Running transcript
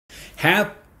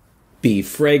Happy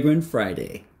Fragrant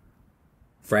Friday,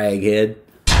 fraghead.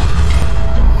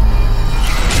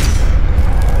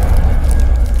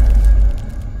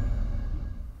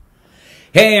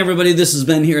 Hey everybody, this is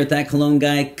Ben here at That Cologne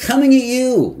Guy, coming at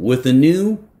you with a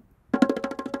new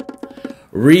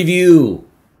review.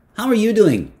 How are you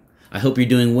doing? I hope you're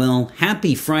doing well.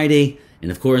 Happy Friday,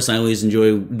 and of course I always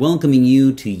enjoy welcoming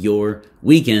you to your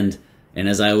weekend. And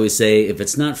as I always say, if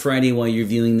it's not Friday while you're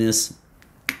viewing this,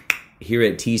 here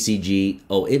at TCG,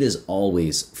 oh, it is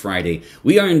always Friday.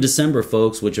 We are in December,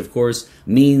 folks, which of course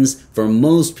means, for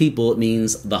most people, it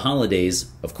means the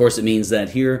holidays. Of course, it means that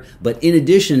here. But in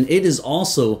addition, it is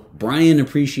also Brian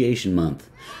Appreciation Month.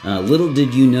 Little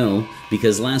did you know,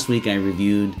 because last week I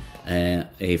reviewed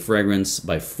a fragrance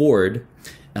by Ford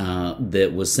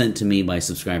that was sent to me by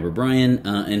subscriber Brian,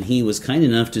 and he was kind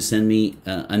enough to send me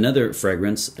another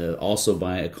fragrance, also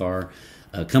by a car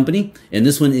company, and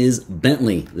this one is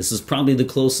Bentley. This is probably the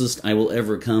closest I will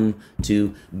ever come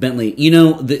to Bentley. You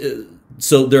know,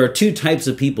 so there are two types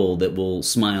of people that will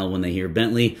smile when they hear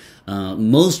Bentley.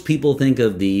 Most people think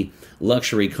of the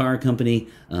luxury car company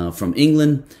from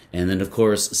England, and then of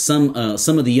course some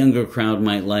of the younger crowd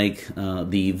might like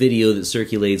the video that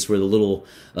circulates where the little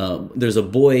there's a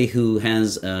boy who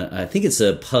has I think it's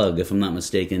a pug, if I'm not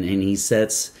mistaken, and he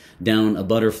sets down a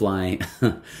butterfly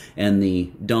and the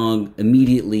dog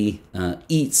immediately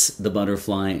eats the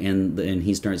butterfly, and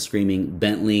he starts screaming,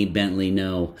 "Bentley, Bentley,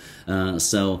 no."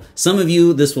 So some of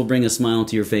you, this will bring a smile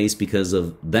to your face because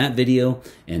of that video,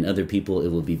 and other people it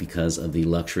will be because of the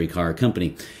luxury car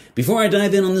company. Before I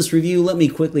dive in on this review, let me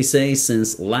quickly say,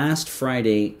 since last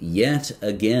Friday, yet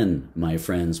again, my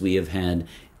friends, we have had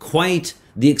quite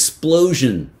the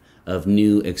explosion of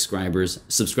new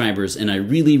subscribers, and I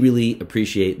really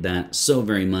appreciate that so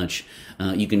very much.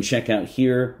 You can check out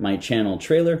here my channel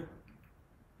trailer.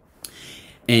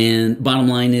 And bottom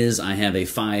line is, I have a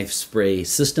 5-spray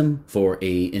system for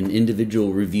an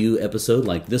individual review episode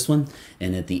like this one,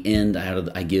 and at the end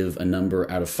I give a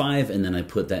number out of 5, and then I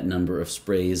put that number of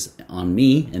sprays on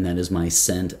me, and that is my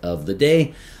scent of the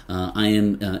day. I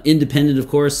am independent, of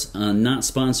course, not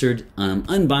sponsored. I'm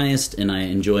unbiased, and I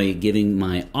enjoy giving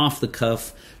my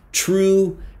off-the-cuff,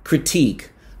 true critique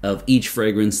of each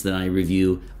fragrance that I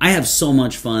review. I have so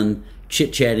much fun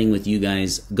chit-chatting with you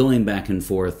guys, going back and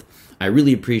forth. I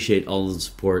really appreciate all of the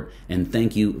support, and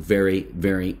thank you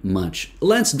very much.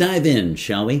 Let's dive in,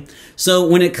 shall we? So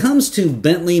when it comes to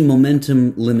Bentley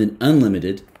Momentum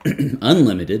Unlimited,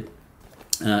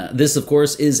 this of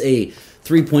course is a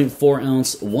 3.4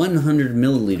 ounce, 100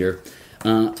 milliliter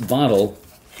bottle.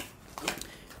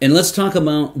 And let's talk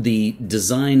about the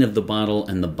design of the bottle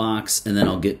and the box, and then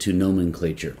I'll get to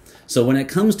nomenclature. So when it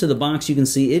comes to the box, you can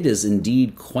see it is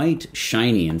indeed quite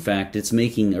shiny. In fact, it's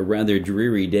making a rather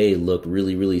dreary day look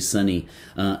really sunny.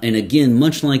 And again,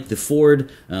 much like the Ford,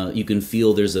 you can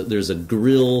feel there's a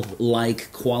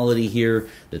grill-like quality here,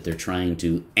 that they're trying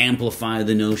to amplify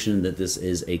the notion that this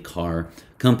is a car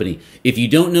company. If you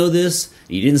don't know this,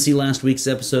 you didn't see last week's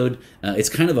episode, it's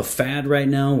kind of a fad right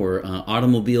now where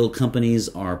automobile companies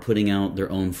are putting out their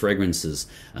own fragrances.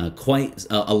 Quite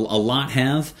a lot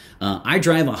have. I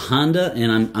drive a Honda,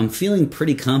 and I'm feeling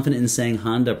pretty confident in saying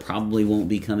Honda probably won't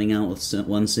be coming out with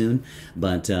one soon.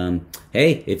 But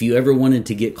hey, if you ever wanted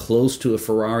to get close to a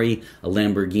Ferrari, a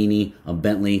Lamborghini, a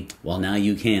Bentley, well, now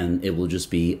you can. It will just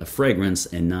be a fragrance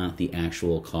and not the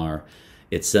actual car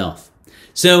itself.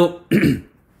 So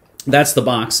that's the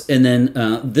box, and then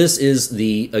this is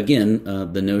the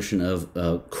notion of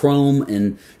chrome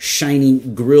and shiny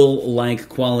grill-like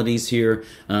qualities here.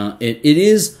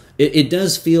 It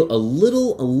does feel a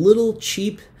little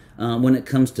cheap when it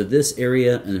comes to this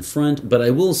area in front, but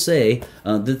I will say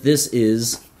that this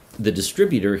is the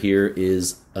distributor here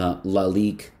is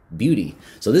Lalique Beauty.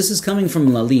 So this is coming from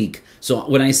Lalique. So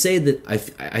when I say that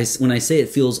when I say it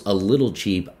feels a little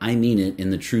cheap, I mean it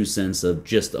in the true sense of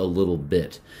just a little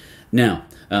bit. Now,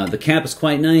 the cap is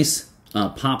quite nice,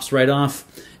 pops right off,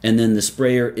 and then the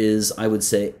sprayer is, I would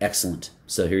say, excellent.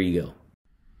 So here you go.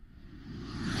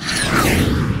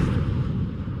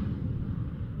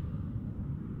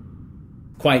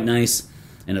 Quite nice,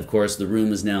 and of course the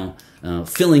room is now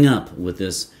filling up with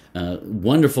this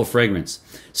wonderful fragrance.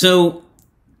 So,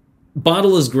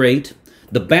 bottle is great.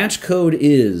 The batch code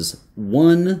is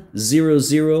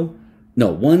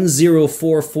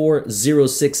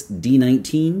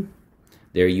 104406D19.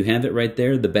 There you have it right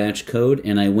there, the batch code,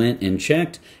 and I went and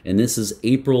checked, and this is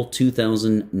April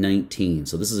 2019.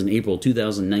 So this is an April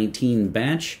 2019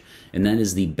 batch, and that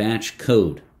is the batch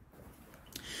code.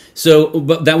 So,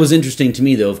 but that was interesting to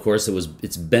me, though. Of course,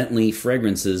 it's Bentley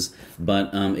fragrances, but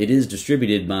it is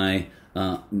distributed by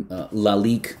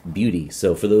Lalique Beauty.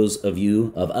 So for those of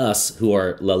us who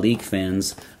are Lalique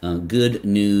fans, good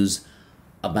news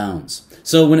abounds.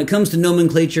 So when it comes to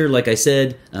nomenclature, like I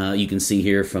said, you can see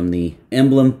here from the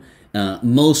emblem,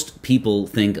 most people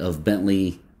think of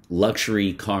Bentley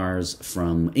luxury cars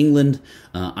from England.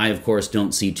 I, of course,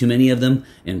 don't see too many of them,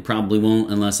 and probably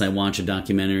won't unless I watch a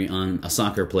documentary on a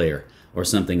soccer player or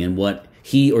something and what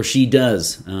he or she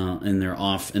does in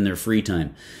their free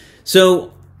time.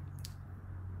 So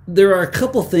there are a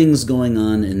couple things going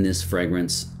on in this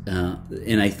fragrance,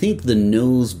 and I think the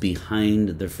nose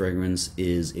behind the fragrance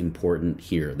is important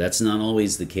here. That's not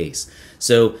always the case.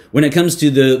 So when it comes to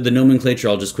the nomenclature,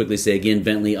 I'll just quickly say again,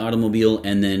 Bentley Automobile,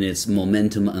 and then it's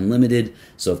Momentum Unlimited.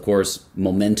 So of course,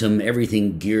 momentum,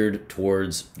 everything geared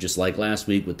towards, just like last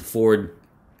week with the Ford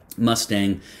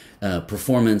Mustang,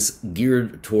 performance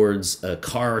geared towards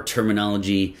car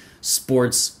terminology,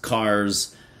 sports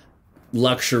cars,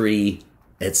 luxury,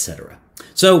 etc.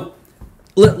 So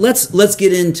let's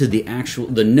get into the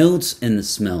notes and the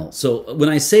smell. So when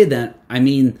I say that, I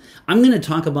mean I'm going to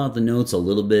talk about the notes a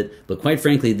little bit, but quite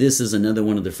frankly, this is another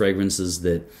one of the fragrances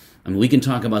that, I mean, we can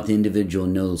talk about the individual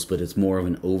notes, but it's more of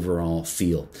an overall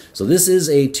feel. So this is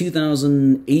a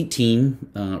 2018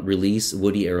 release,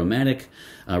 Woody Aromatic,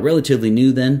 relatively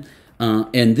new then,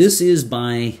 and this is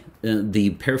by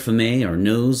the parfumé or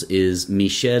nose is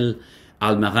Michel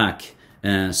Almarac.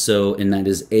 And that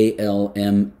is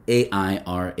Almarac,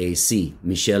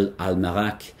 Michel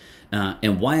Almarac.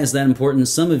 And why is that important?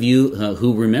 Some of you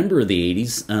who remember the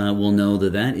 80s will know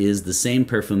that is the same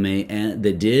parfumé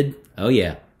that did, oh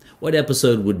yeah, what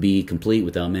episode would be complete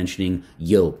without mentioning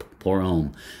Yop, Pour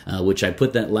Homme, which I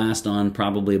put that last on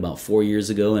probably about 4 years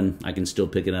ago, and I can still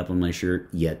pick it up on my shirt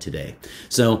yet today.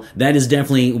 So that is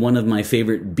definitely one of my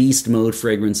favorite beast mode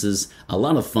fragrances. A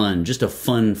lot of fun, just a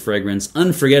fun fragrance,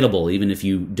 unforgettable, even if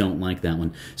you don't like that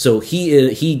one. So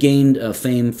he gained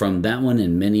fame from that one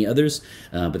and many others,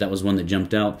 but that was one that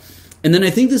jumped out. And then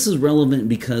I think this is relevant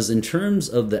because in terms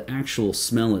of the actual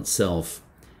smell itself,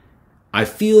 I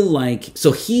feel like,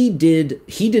 so he did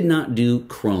not do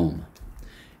chrome.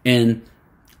 And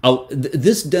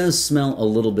this does smell a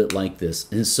little bit like this.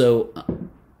 And so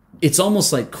it's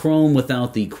almost like chrome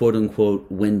without the quote-unquote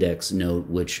Windex note,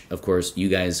 which, of course, you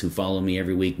guys who follow me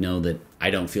every week know that I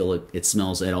don't feel it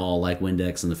smells at all like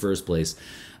Windex in the first place.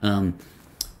 The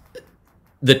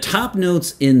top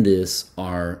notes in this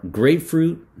are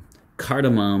grapefruit,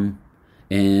 cardamom,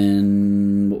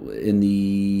 and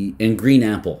green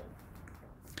apple.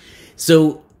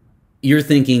 So you're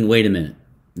thinking, wait a minute,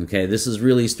 okay, this is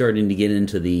really starting to get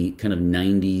into the kind of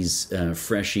 90s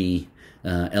freshy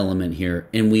element here,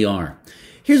 and we are.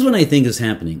 Here's what I think is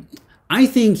happening. I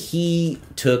think he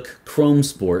took Chrome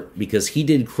Sport because he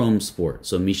did Chrome Sport.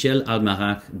 So Michel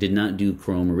Almarac did not do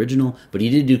Chrome Original, but he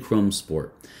did do Chrome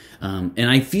Sport.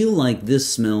 And I feel like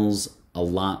this smells a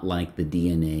lot like the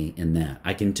DNA in that.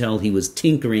 I can tell he was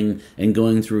tinkering and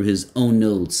going through his own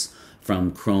notes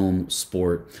from Chrome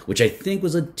Sport, which I think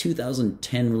was a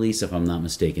 2010 release, if I'm not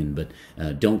mistaken, but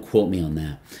don't quote me on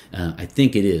that. I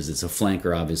think it is. It's a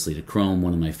flanker, obviously, to Chrome,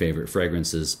 one of my favorite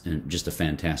fragrances, and just a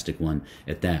fantastic one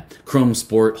at that. Chrome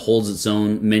Sport holds its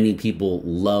own. Many people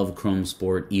love Chrome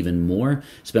Sport even more,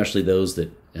 especially those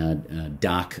that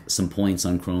dock some points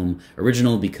on Chrome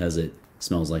Original because it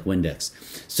smells like Windex.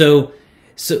 So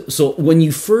when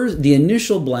the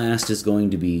initial blast is going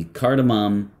to be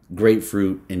cardamom,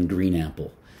 grapefruit, and green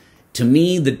apple. To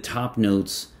me, the top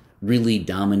notes really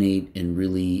dominate and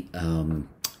really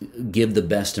give the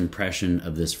best impression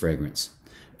of this fragrance.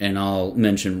 And I'll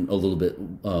mention a little bit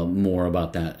more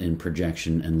about that in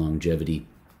projection and longevity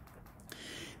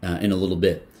in a little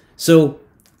bit. So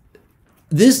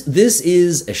this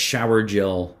is a shower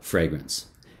gel fragrance.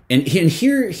 And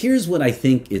here's what I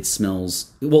think it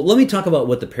smells. Well, let me talk about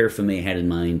what the parfumé had in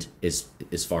mind as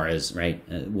far as, right,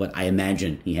 what I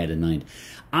imagine he had in mind.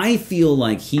 I feel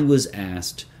like he was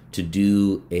asked to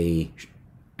do a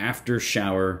after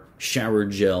shower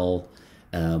gel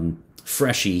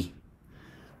freshie,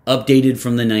 updated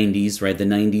from the 90s, right? The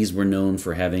 90s were known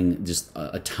for having just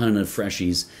a ton of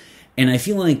freshies. And I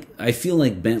feel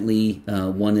like Bentley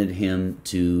wanted him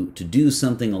to do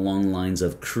something along the lines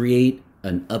of create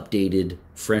an updated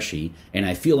freshie, and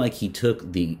I feel like he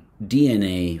took the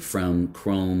DNA from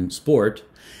Chrome Sport,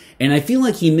 and I feel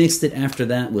like he mixed it after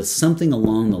that with something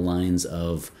along the lines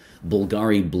of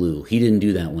Bulgari Blue. He didn't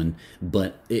do that one,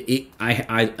 but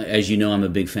as you know, I'm a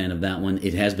big fan of that one.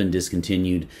 It has been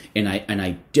discontinued, and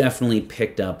I definitely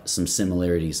picked up some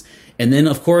similarities. And then,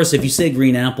 of course, if you say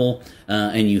green apple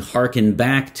and you hearken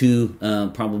back to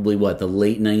probably the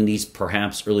late 90s,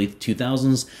 perhaps early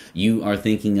 2000s, you are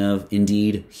thinking of,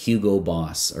 indeed, Hugo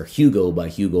Boss, or Hugo by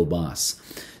Hugo Boss.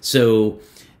 So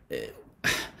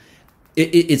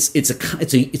it's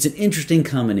an interesting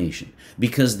combination,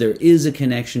 because there is a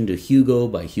connection to Hugo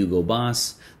by Hugo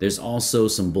Boss. There's also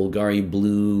some Bulgari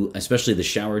Blue, especially the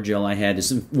shower gel I had.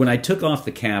 When I took off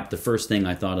the cap, the first thing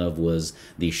I thought of was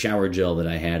the shower gel that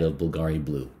I had of Bulgari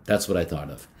Blue. That's what I thought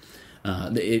of.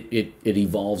 It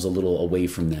evolves a little away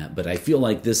from that, but I feel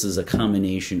like this is a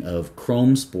combination of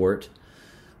Chrome Sport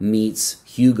meets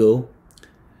Hugo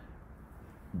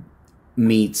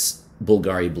meets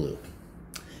Bulgari Blue.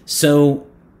 So,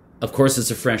 of course,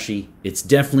 it's a freshie. It's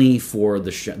definitely for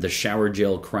the shower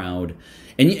gel crowd.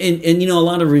 And you know, a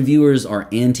lot of reviewers are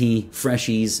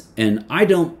anti-freshies, and I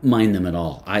don't mind them at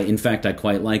all. In fact, I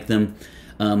quite like them.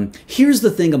 Here's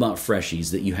the thing about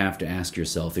freshies that you have to ask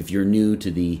yourself if you're new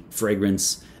to the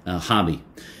fragrance hobby.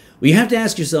 What you have to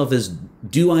ask yourself is,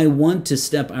 do I want to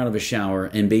step out of a shower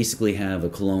and basically have a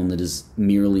cologne that is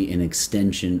merely an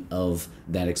extension of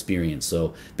that experience?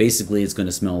 So basically it's going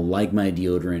to smell like my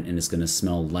deodorant, and it's going to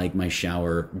smell like my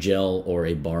shower gel or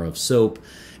a bar of soap.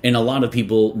 And for a lot of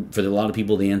people,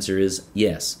 the answer is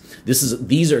yes.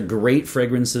 These are great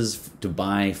fragrances to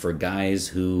buy for guys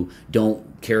who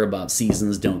don't care about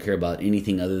seasons, don't care about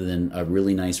anything other than a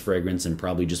really nice fragrance, and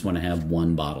probably just want to have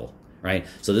one bottle. Right,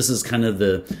 so this is kind of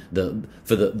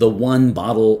for the one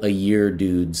bottle a year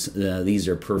dudes. These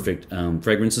are perfect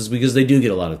fragrances, because they do get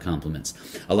a lot of compliments.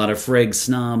 A lot of frag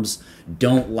snobs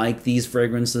don't like these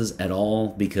fragrances at all,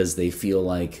 because they feel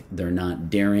like they're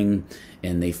not daring,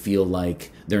 and they feel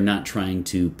like they're not trying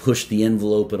to push the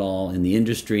envelope at all in the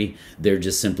industry. They're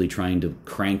just simply trying to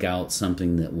crank out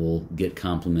something that will get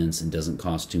compliments and doesn't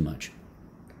cost too much.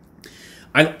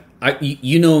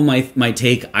 You know my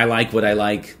take. I like what I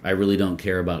like. I really don't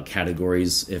care about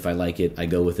categories. If I like it, I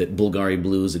go with it. Bulgari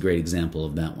Blue is a great example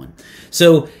of that one.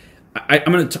 So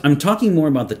I'm talking more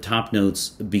about the top notes,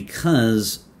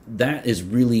 because that is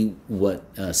really what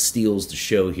steals the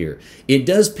show here. It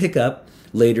does pick up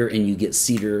later, and you get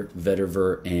cedar,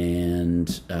 vetiver,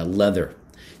 and leather.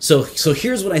 So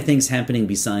here's what I think is happening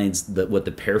besides what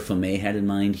the parfumé had in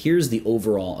mind. Here's the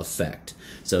overall effect.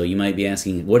 So you might be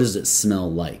asking, what does it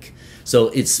smell like? So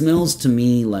it smells to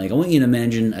me like, I want you to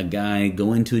imagine a guy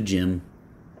going to a gym.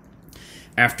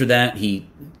 After that, he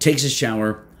takes a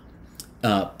shower,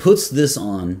 puts this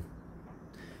on,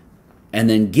 and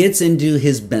then gets into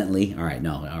his Bentley. All right,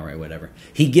 whatever.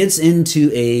 He gets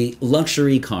into a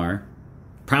luxury car,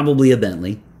 probably a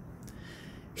Bentley.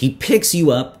 He picks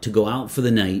you up to go out for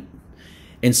the night.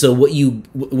 And so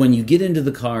when you get into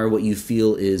the car, what you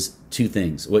feel is two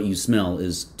things. What you smell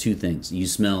is two things. You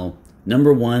smell,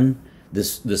 number one,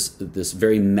 this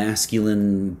very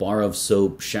masculine bar of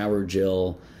soap, shower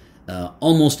gel,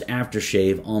 almost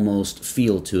aftershave, almost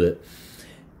feel to it,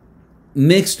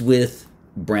 mixed with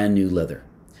brand new leather.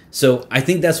 So I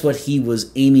think that's what he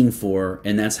was aiming for,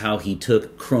 and that's how he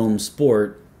took Chrome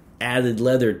Sport, added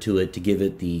leather to it to give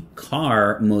it the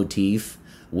car motif,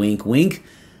 wink, wink.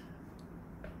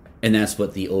 And that's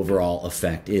what the overall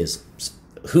effect is.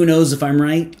 Who knows if I'm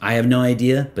right? I have no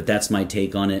idea, but that's my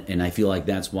take on it, and I feel like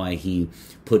that's why he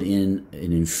put in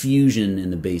an infusion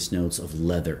in the base notes of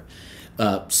leather.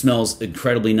 Smells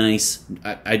incredibly nice.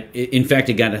 In fact,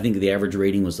 it got, I think the average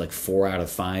rating was like 4 out of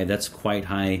 5. That's quite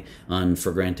high on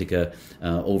Fragrantica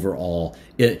overall.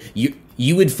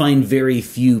 You would find very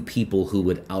few people who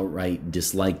would outright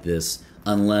dislike this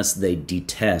unless they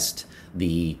detest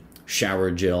the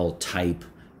shower gel type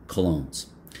colognes.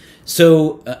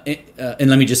 So, and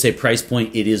let me just say, price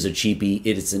point, it is a cheapie.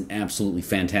 It is an absolutely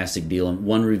fantastic deal. And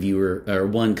one reviewer, or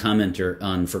one commenter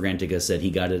on Fragrantica said he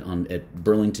got it at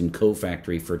Burlington Co.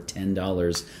 Factory for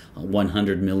 $10,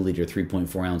 100 milliliter,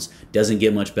 3.4 ounce. Doesn't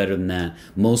get much better than that.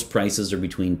 Most prices are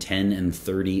between 10 and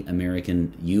 30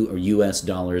 American or US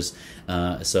dollars.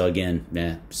 So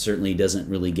again, certainly doesn't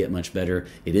really get much better.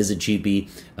 It is a cheapie.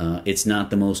 It's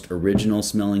not the most original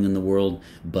smelling in the world,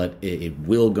 but it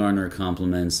will garner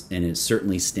compliments, and it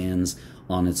certainly stands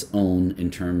on its own in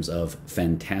terms of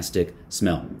fantastic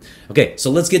smell. Okay,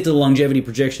 so let's get to the longevity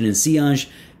projection and sillage.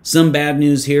 Some bad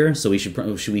news here, so we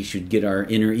should get our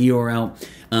inner Eeyore out.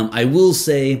 I will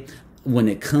say, when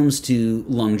it comes to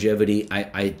longevity,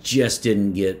 I just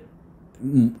didn't get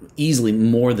easily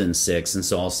more than 6, and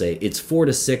so I'll say it's 4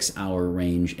 to 6 hour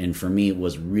range, and for me it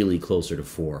was really closer to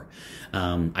 4.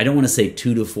 I don't want to say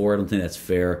 2 to 4. I don't think that's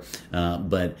fair,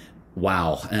 but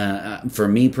wow. For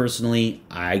me personally,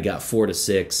 I got 4 to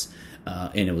 6.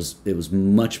 And it was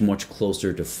much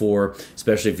closer to 4,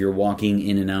 especially if you're walking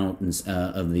in and out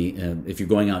of the if you're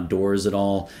going outdoors at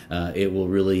all, it will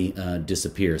really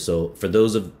disappear. So for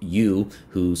those of you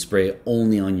who spray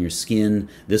only on your skin,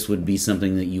 this would be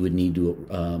something that you would need to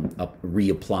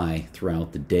reapply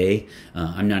throughout the day.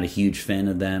 I'm not a huge fan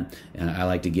of that. I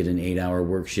like to get an 8-hour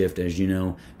work shift, as you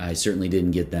know. I certainly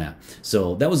didn't get that,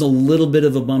 so that was a little bit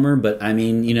of a bummer. But I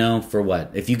mean, you know, for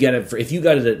what? If you got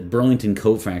it at Burlington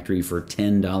Coat Factory for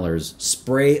 $10,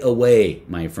 spray away,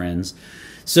 my friends.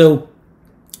 So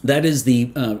that is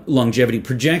the longevity.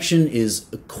 Projection is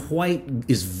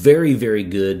very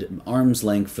good, arm's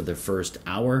length for the first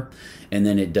hour, and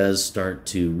then it does start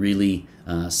to really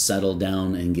settle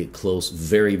down and get close,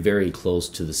 very close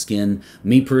to the skin.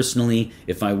 Me personally,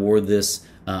 if I wore this,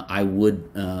 I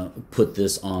would put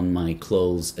this on my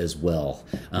clothes as well.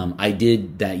 I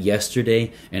did that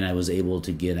yesterday, and I was able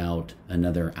to get out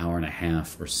another hour and a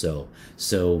half or so.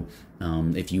 So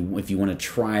if you want to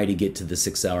try to get to the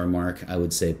 6-hour mark, I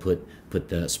would say put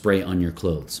the spray on your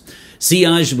clothes.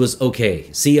 Sillage was okay.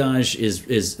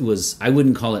 Sillage was I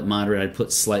wouldn't call it moderate. I'd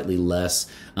put slightly less.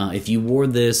 If you wore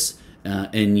this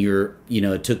and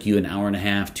it took you an hour and a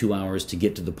half, 2 hours to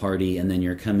get to the party, and then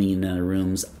you're coming in and out of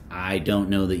rooms, I don't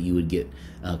know that you would get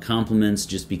compliments,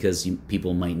 just because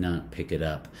people might not pick it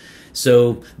up.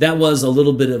 So that was a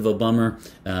little bit of a bummer,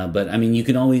 but I mean, you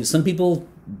can always, some people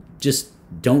just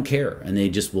don't care, and they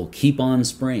just will keep on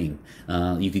spraying.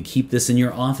 You could keep this in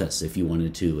your office if you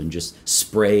wanted to, and just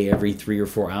spray every 3 or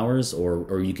 4 hours,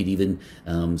 or you could even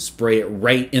spray it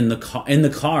right in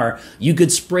the car. You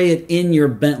could spray it in your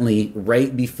Bentley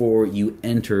right before you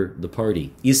enter the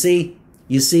party. You see,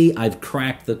 I've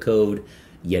cracked the code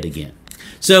yet again.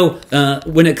 So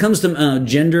when it comes to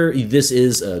gender, this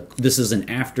is an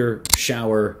after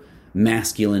shower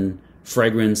masculine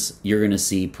fragrance. You're going to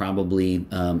see probably,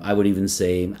 I would even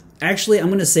say, actually, I'm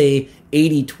going to say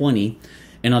 80-20,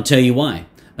 and I'll tell you why.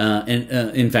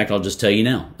 In fact, I'll just tell you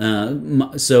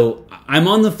now. So I'm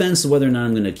on the fence of whether or not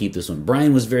I'm going to keep this one.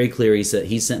 Brian was very clear. He said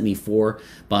he sent me 4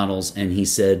 bottles, and he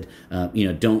said,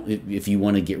 don't, if you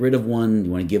want to get rid of one,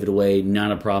 you want to give it away,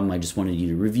 not a problem. I just wanted you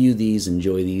to review these,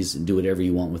 enjoy these, and do whatever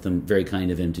you want with them. Very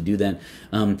kind of him to do that.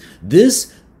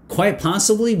 This quite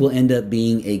possibly will end up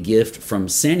being a gift from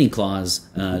Santa Claus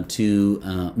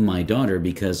to my daughter,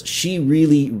 because she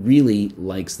really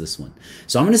likes this one.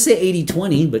 So I'm going to say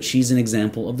 80-20, but she's an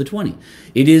example of the 20.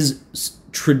 It is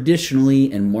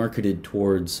traditionally and marketed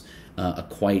towards a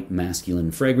quite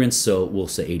masculine fragrance, so we'll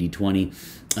say 80-20.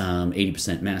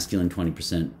 80% masculine,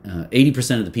 20%,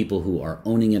 80% of the people who are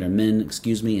owning it are men, and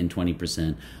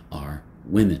 20% are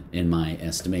women, in my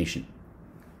estimation.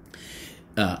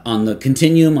 On the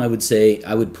continuum, I would say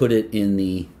I would put it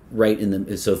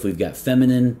so if we've got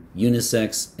feminine,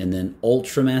 unisex, and then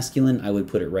ultra masculine, I would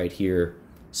put it right here,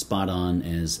 spot on,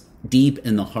 as deep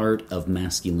in the heart of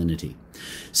masculinity.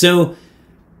 So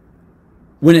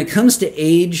when it comes to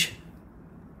age,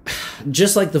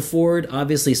 just like the Ford,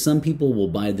 obviously some people will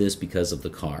buy this because of the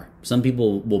car. Some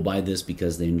people will buy this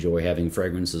because they enjoy having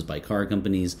fragrances by car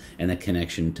companies and a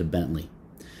connection to Bentley.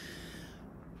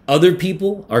 Other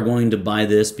people are going to buy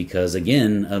this because,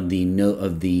 again, of the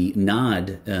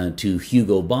nod to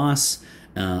Hugo Boss,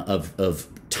 of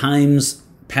times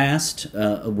past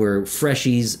where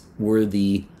freshies were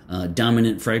the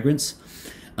dominant fragrance.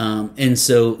 And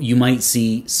so you might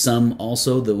see some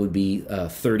also that would be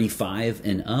 35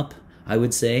 and up, I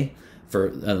would say,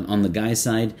 for on the guy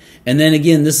side. And then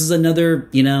again, this is another,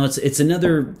 it's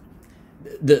another.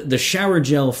 The shower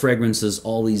gel fragrances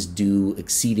always do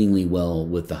exceedingly well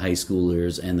with the high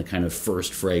schoolers and the kind of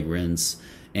first fragrance.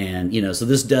 And, so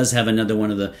this does have another one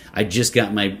of the, I just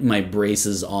got my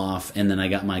braces off, and then I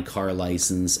got my car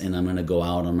license, and I'm going to go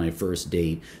out on my first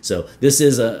date. So this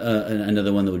is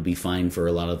another one that would be fine for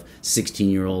a lot of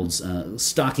 16-year-olds,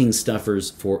 stocking stuffers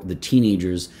for the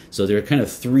teenagers. So there are kind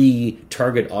of 3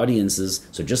 target audiences.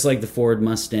 So just like the Ford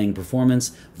Mustang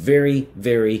Performance, very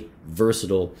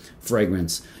versatile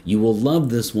fragrance. You will love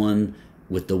this one,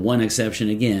 with the one exception,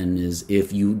 again, is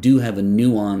if you do have a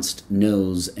nuanced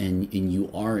nose and you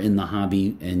are in the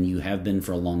hobby, and you have been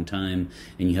for a long time,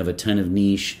 and you have a ton of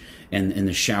niche, and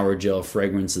the shower gel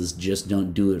fragrances just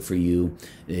don't do it for you,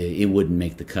 it wouldn't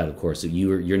make the cut, of course. So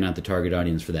you're not the target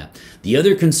audience for that. The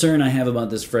other concern I have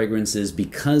about this fragrance is,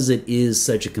 because it is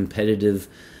such a competitive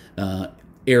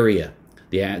area,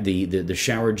 The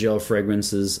shower gel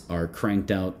fragrances are cranked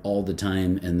out all the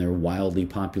time, and they're wildly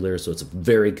popular. So it's a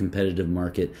very competitive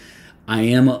market. I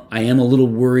am a little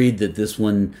worried that this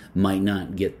one might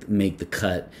not make the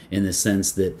cut, in the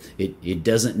sense that it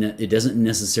doesn't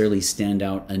necessarily stand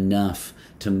out enough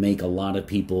to make a lot of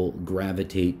people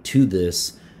gravitate to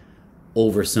this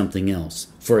over something else.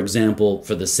 For example,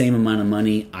 for the same amount of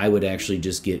money, I would actually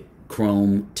just get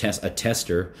Chrome a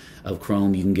tester of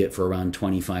Chrome. You can get for around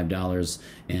 $25,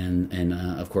 and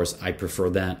of course I prefer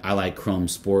that. I like Chrome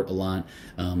Sport a lot.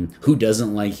 Who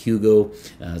doesn't like Hugo?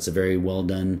 It's a very well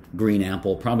done green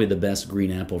apple, probably the best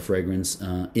green apple fragrance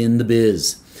in the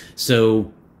biz.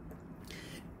 So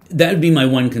that would be my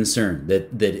one concern,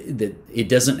 that it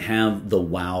doesn't have the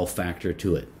wow factor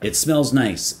to it. It smells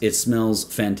nice. It smells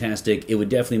fantastic. It would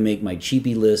definitely make my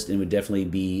cheapie list, and would definitely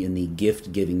be in the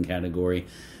gift giving category,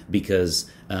 because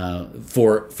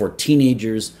for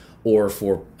teenagers, or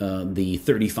for the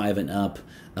 35 and up,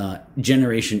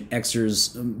 Generation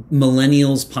Xers,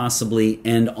 millennials possibly,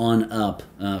 and on up,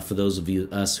 for those of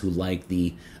us who like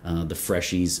the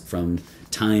freshies from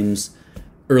times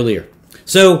earlier.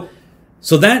 So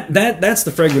that's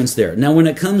the fragrance there. Now, when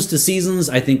it comes to seasons,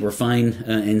 I think we're fine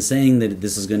in saying that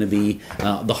this is going to be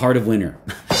the heart of winter.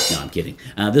 No, I'm kidding.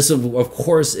 This, of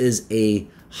course, is a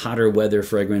hotter weather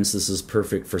fragrance. This is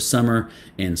perfect for summer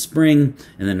and spring,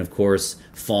 and then of course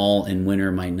fall and winter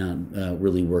might not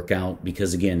really work out,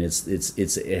 because again,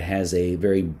 it has a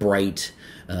very bright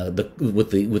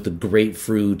with the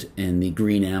grapefruit and the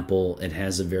green apple. It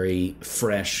has a very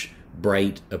fresh,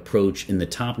 bright approach in the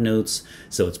top notes,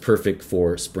 so it's perfect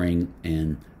for spring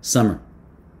and summer.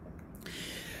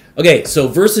 Okay, so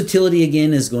versatility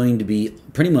again is going to be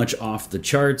pretty much off the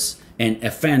charts, and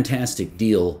a fantastic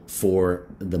deal for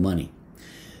the money.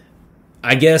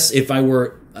 I guess if I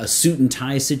were a suit and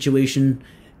tie situation,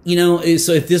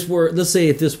 so if this were, let's say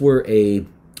if this were a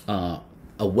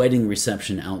wedding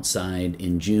reception outside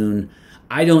in June,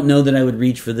 I don't know that I would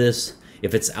reach for this.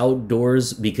 If it's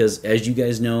outdoors, because as you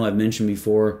guys know, I've mentioned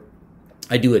before,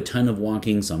 I do a ton of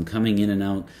walking, so I'm coming in and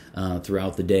out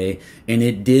throughout the day, and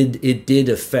it did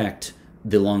affect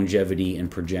the longevity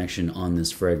and projection on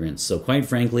this fragrance. So quite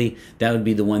frankly, that would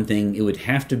be the one thing. It would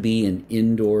have to be an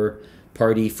indoor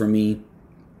party for me.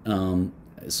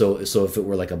 So if it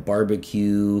were like a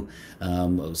barbecue,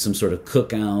 some sort of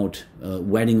cookout,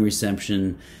 wedding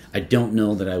reception, I don't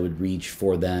know that I would reach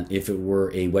for that. If it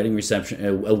were a wedding reception,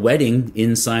 a wedding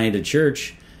inside a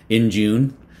church in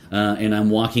June, and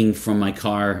I'm walking from my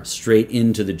car straight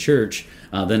into the church,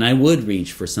 then I would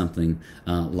reach for something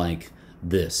like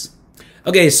this.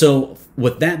 Okay, so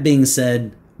with that being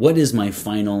said, what is my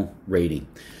final rating?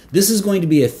 This is going to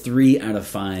be a 3 out of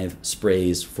 5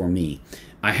 sprays for me.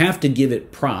 I have to give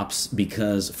it props,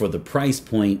 because for the price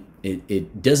point,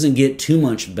 it doesn't get too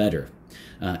much better.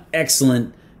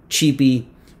 Excellent, cheapy,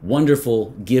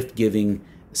 wonderful, gift-giving,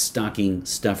 stocking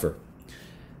stuffer.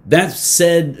 That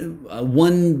said,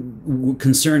 one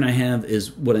concern I have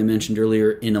is what I mentioned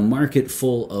earlier. In a market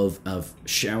full of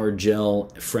shower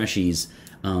gel freshies,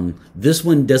 this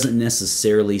one doesn't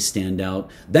necessarily stand out.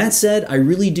 That said, I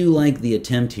really do like the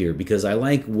attempt here, because I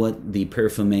like what the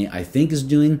Parfumé I think is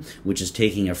doing, which is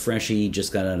taking a freshie,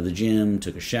 just got out of the gym,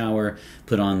 took a shower,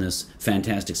 put on this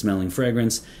fantastic smelling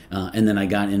fragrance, and then I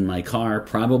got in my car,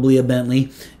 probably a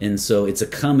Bentley, and so it's a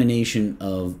combination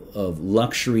of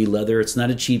luxury leather. It's not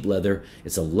a cheap leather,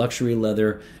 it's a luxury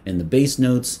leather, and the base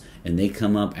notes, and they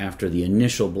come up after the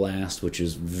initial blast, which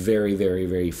is very, very,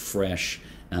 very fresh,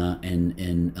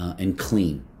 and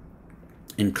clean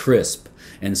and crisp.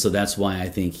 And so that's why I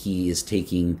think he is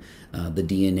taking the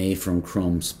DNA from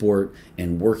Chrome Sport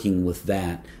and working with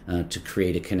that to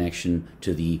create a connection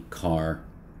to the car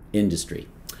industry.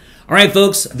 All right,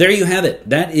 folks, there you have it.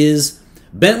 That is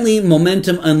Bentley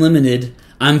Momentum Unlimited.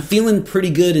 I'm feeling pretty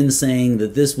good in saying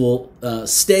that this will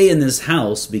stay in this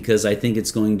house, because I think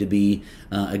it's going to be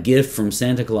a gift from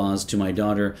Santa Claus to my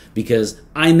daughter, because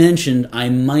I mentioned I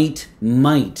might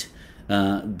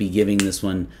be giving this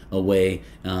one away,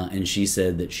 and she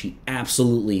said that she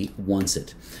absolutely wants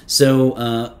it.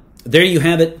 So there you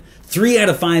have it. 3 out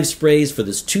of 5 sprays for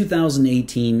this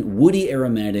 2018 Woody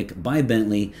Aromatic by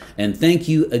Bentley. And thank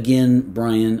you again,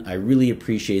 Brian. I really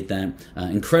appreciate that.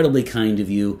 Incredibly kind of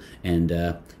you. And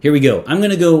here we go. I'm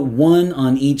going to go 1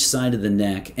 on each side of the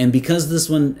neck. And because this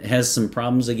one has some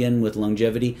problems again with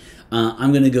longevity,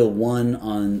 I'm going to go 1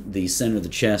 on the center of the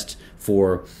chest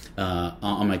for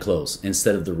on my clothes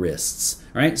instead of the wrists.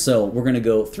 All right, so we're going to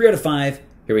go 3 out of 5.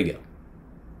 Here we go.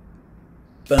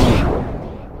 Boom.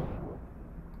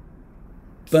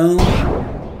 Boom,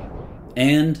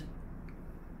 and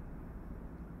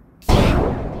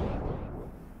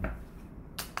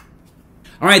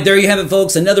All right, there you have it,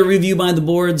 folks. Another review by the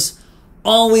boards.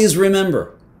 Always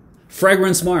remember,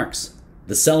 fragrance marks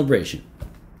the celebration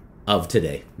of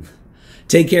today.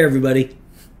 Take care, everybody.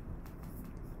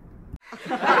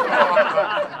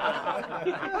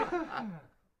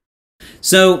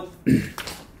 So,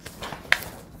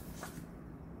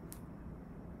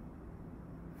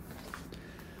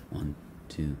 1,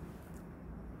 2,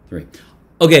 3.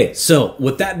 Okay, so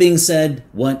with that being said,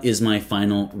 what is my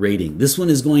final rating? This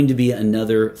one is going to be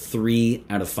another 3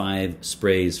 out of 5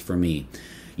 sprays for me.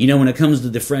 You know, when it comes to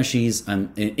the freshies,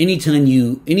 anytime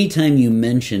you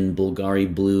mention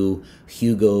Bulgari Blue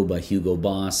Hugo by Hugo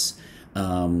Boss,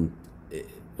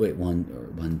 wait,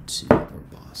 one, two, or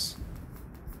Boss.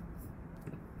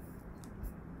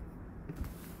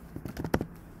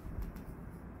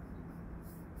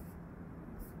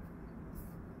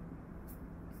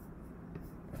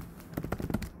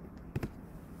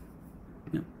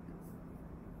 Yep.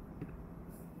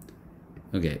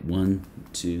 Okay, 1,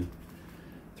 2,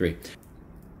 3.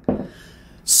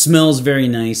 Smells very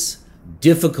nice.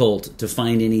 Difficult to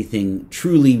find anything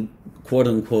truly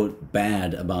quote-unquote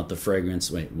bad about the fragrance.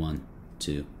 Wait, 1,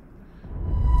 2,